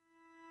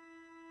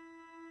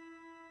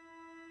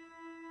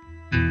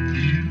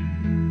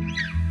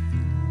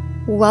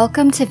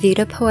Welcome to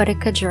Vita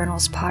Poetica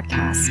Journals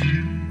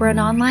podcast. We're an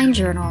online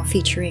journal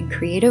featuring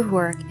creative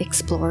work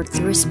explored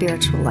through a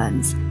spiritual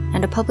lens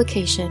and a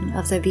publication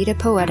of the Vita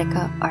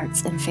Poetica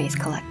Arts and Faith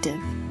Collective.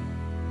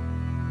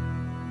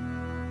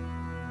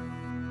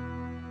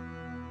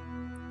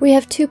 We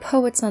have two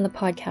poets on the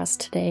podcast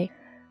today.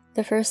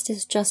 The first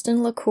is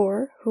Justin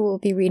Lacour, who will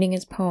be reading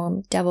his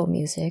poem Devil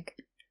Music.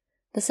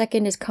 The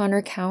second is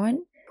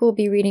Cowan, who will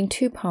be reading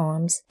two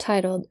poems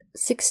titled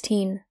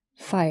 16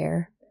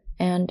 Fire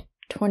and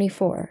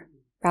 24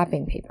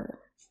 Wrapping Paper.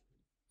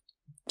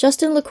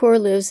 Justin Lacour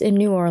lives in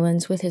New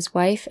Orleans with his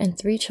wife and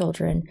 3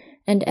 children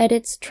and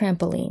edits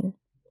Trampoline.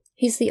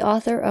 He's the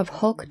author of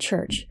Hulk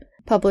Church,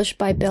 published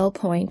by Bell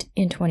Point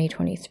in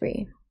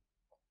 2023.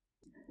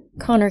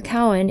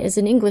 Cowan is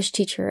an English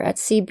teacher at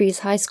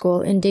Seabreeze High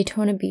School in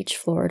Daytona Beach,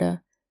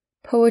 Florida.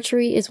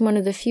 Poetry is one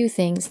of the few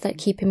things that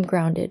keep him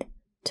grounded,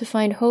 to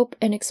find hope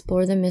and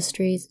explore the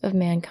mysteries of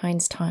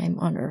mankind's time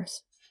on Earth.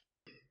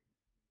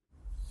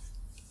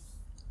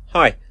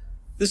 Hi,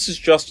 this is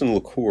Justin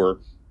Lacour.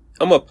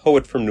 I'm a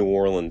poet from New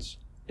Orleans,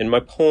 and my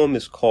poem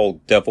is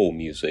called Devil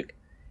Music.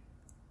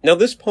 Now,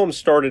 this poem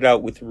started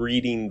out with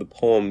reading the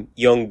poem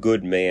Young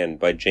Good Man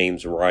by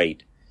James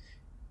Wright.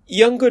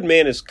 Young Good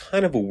Man is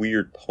kind of a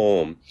weird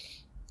poem.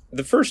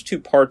 The first 2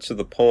 parts of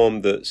the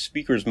poem, the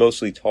speaker's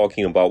mostly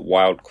talking about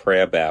wild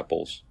crab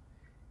apples.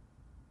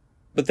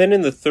 But then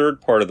in the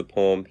third part of the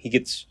poem, he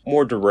gets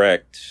more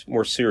direct,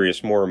 more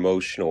serious, more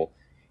emotional.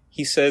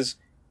 He says,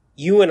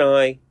 "You and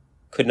I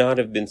could not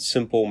have been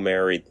simple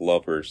married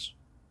lovers."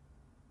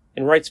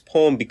 And Wright's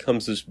poem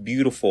becomes this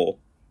beautiful,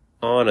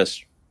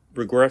 honest,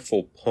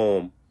 regretful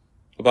poem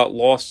about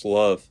lost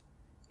love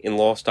and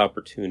lost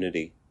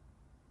opportunity.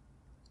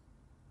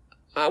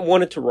 I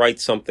wanted to write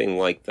something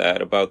like that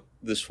about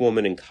this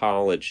woman in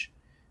college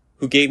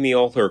who gave me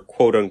all her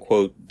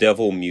quote-unquote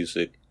devil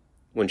music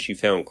when she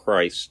found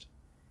Christ.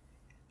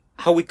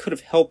 How we could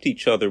have helped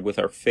each other with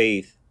our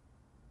faith,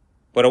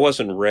 but I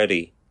wasn't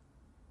ready,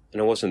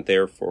 and I wasn't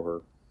there for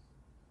her.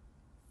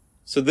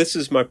 So this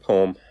is my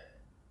poem,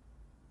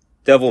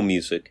 Devil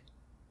Music,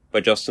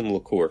 by Justin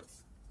Lacour.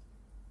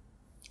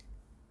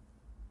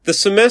 The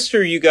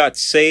semester you got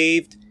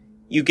saved,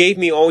 you gave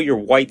me all your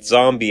White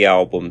Zombie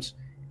albums,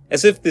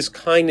 as if this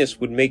kindness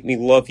would make me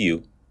love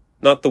you,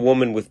 not the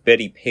woman with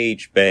Betty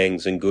Page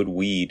bangs and good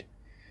weed,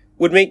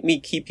 would make me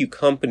keep you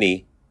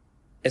company,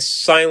 as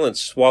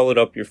silence swallowed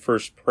up your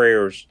first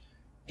prayers,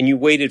 and you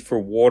waited for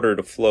water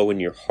to flow in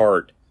your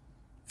heart,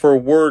 for a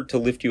word to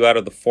lift you out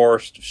of the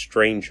forest of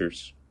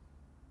strangers.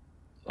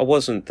 I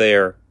wasn't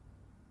there,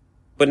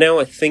 but now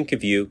I think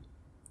of you,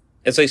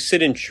 as I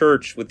sit in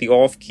church with the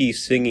off-key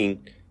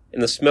singing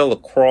and the smell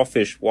of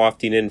crawfish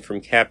wafting in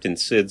from Captain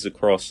Sid's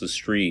across the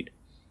street.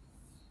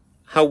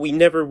 How we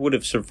never would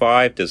have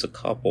survived as a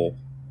couple,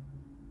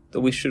 though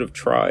we should have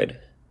tried.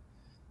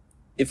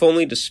 If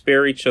only to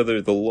spare each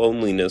other the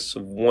loneliness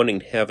of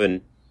wanting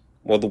heaven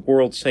while the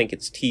world sank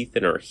its teeth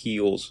in our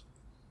heels.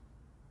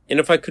 And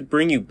if I could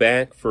bring you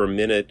back for a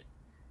minute,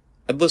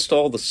 I'd list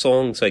all the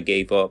songs I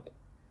gave up,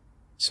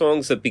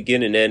 songs that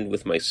begin and end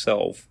with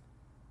myself,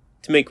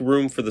 to make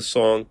room for the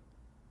song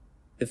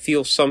that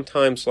feels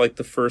sometimes like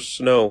the first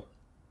snow,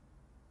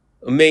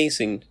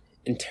 amazing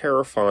and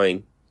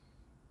terrifying,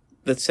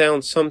 that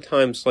sounds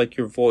sometimes like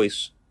your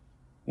voice,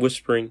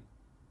 whispering,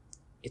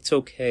 "It's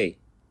okay.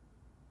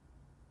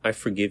 I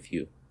forgive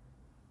you."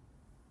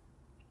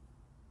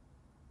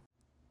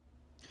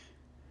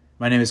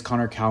 My name is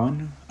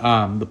Cowan.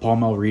 The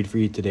poem I'll read for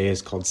you today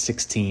is called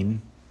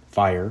 16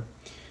 Fire.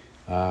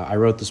 I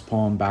wrote this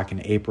poem back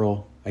in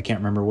April. I can't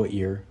remember what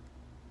year,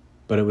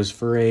 but it was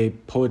for a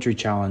poetry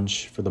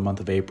challenge for the month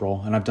of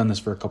April, and I've done this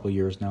for a couple of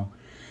years now,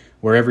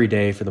 where every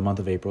day for the month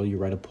of April you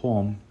write a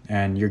poem,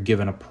 and you're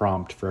given a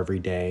prompt for every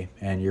day,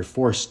 and you're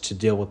forced to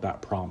deal with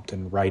that prompt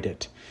and write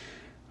it,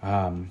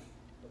 and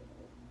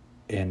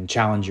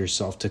challenge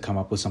yourself to come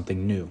up with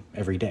something new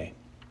every day.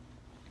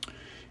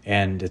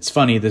 And it's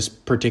funny, this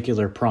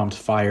particular prompt,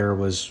 fire,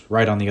 was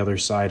right on the other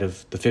side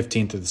of the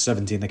 15th or the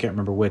 17th, I can't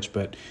remember which,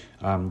 but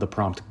the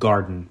prompt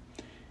garden.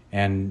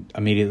 And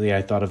immediately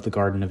I thought of the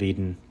Garden of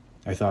Eden.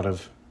 I thought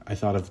of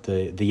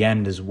the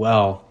end as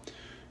well,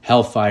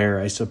 hellfire,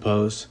 I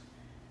suppose,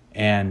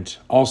 and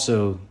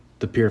also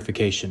the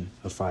purification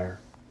of fire.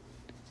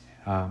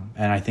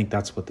 And I think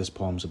that's what this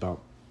poem's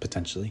about,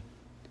 potentially.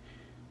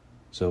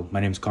 So my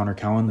name's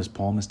Cowan. This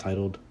poem is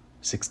titled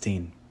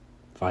 16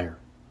 Fire.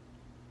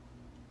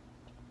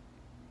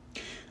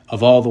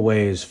 Of all the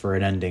ways for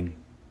an ending,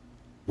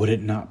 would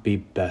it not be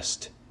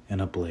best in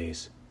a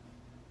blaze?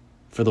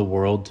 For the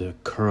world to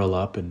curl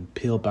up and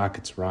peel back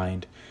its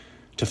rind,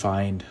 to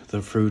find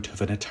the fruit of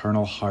an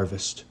eternal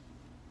harvest.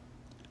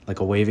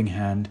 Like a waving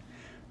hand,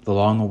 the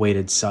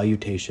long-awaited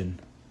salutation,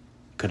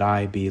 could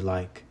I be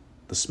like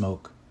the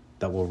smoke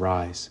that will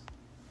rise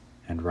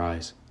and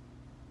rise.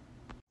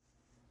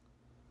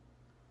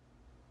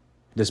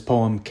 This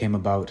poem came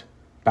about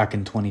back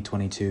in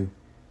 2022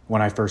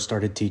 when I first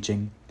started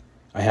teaching.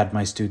 I had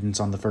my students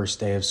on the first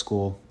day of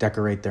school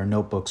decorate their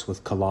notebooks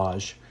with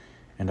collage,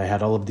 and I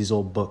had all of these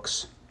old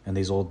books and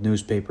these old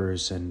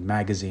newspapers and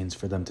magazines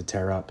for them to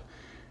tear up,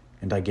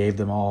 and I gave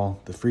them all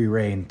the free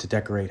rein to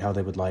decorate how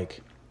they would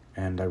like,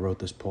 and I wrote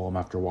this poem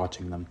after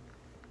watching them.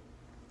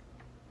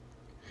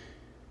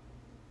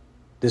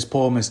 This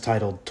poem is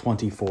titled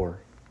 24,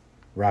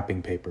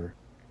 Wrapping Paper.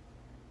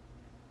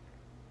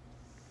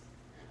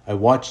 I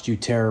watched you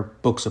tear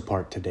books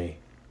apart today.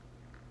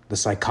 The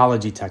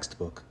psychology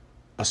textbook,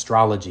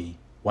 astrology,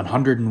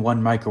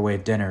 101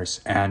 microwave dinners,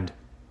 and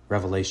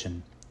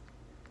Revelation.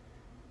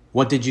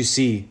 What did you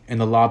see in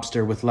the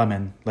lobster with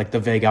lemon like the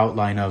vague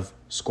outline of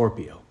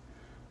Scorpio?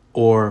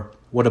 Or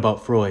what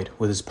about Freud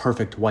with his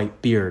perfect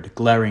white beard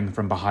glaring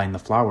from behind the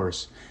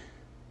flowers?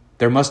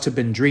 There must have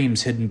been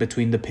dreams hidden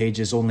between the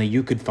pages only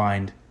you could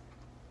find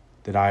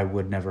that I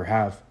would never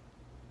have.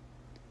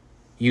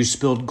 You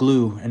spilled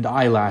glue and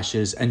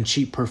eyelashes and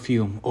cheap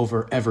perfume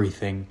over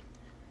everything.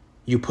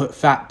 You put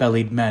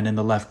fat-bellied men in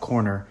the left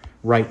corner,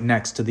 right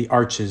next to the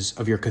arches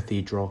of your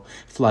cathedral,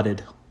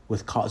 flooded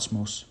with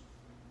cosmos.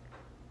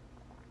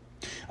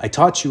 I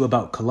taught you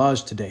about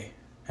collage today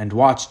and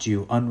watched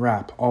you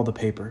unwrap all the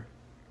paper.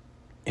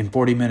 In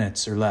 40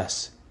 minutes or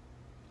less,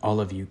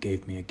 all of you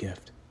gave me a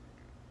gift.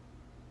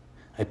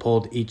 I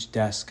pulled each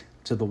desk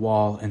to the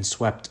wall and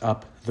swept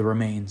up the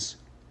remains,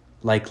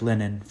 like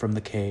linen from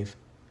the cave,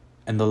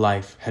 and the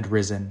life had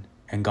risen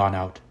and gone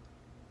out.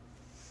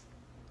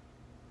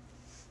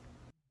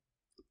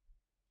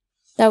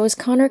 That was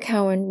Connor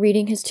Cowan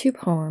reading his two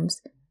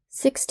poems,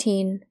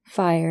 16,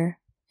 Fire,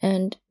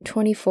 and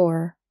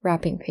 24,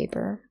 Wrapping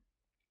Paper.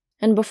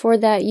 And before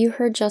that, you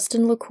heard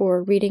Justin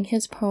Lacour reading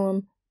his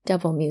poem,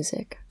 Devil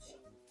Music.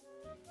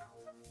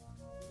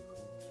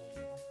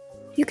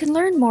 You can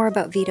learn more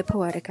about Vita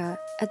Poetica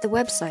at the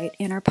website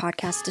in our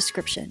podcast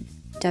description,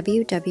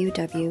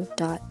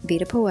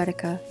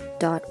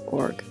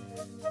 www.vitapoetica.org,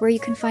 where you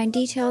can find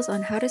details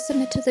on how to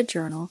submit to the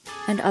journal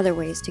and other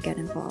ways to get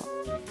involved.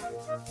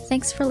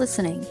 Thanks for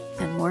listening,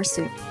 and more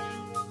soon.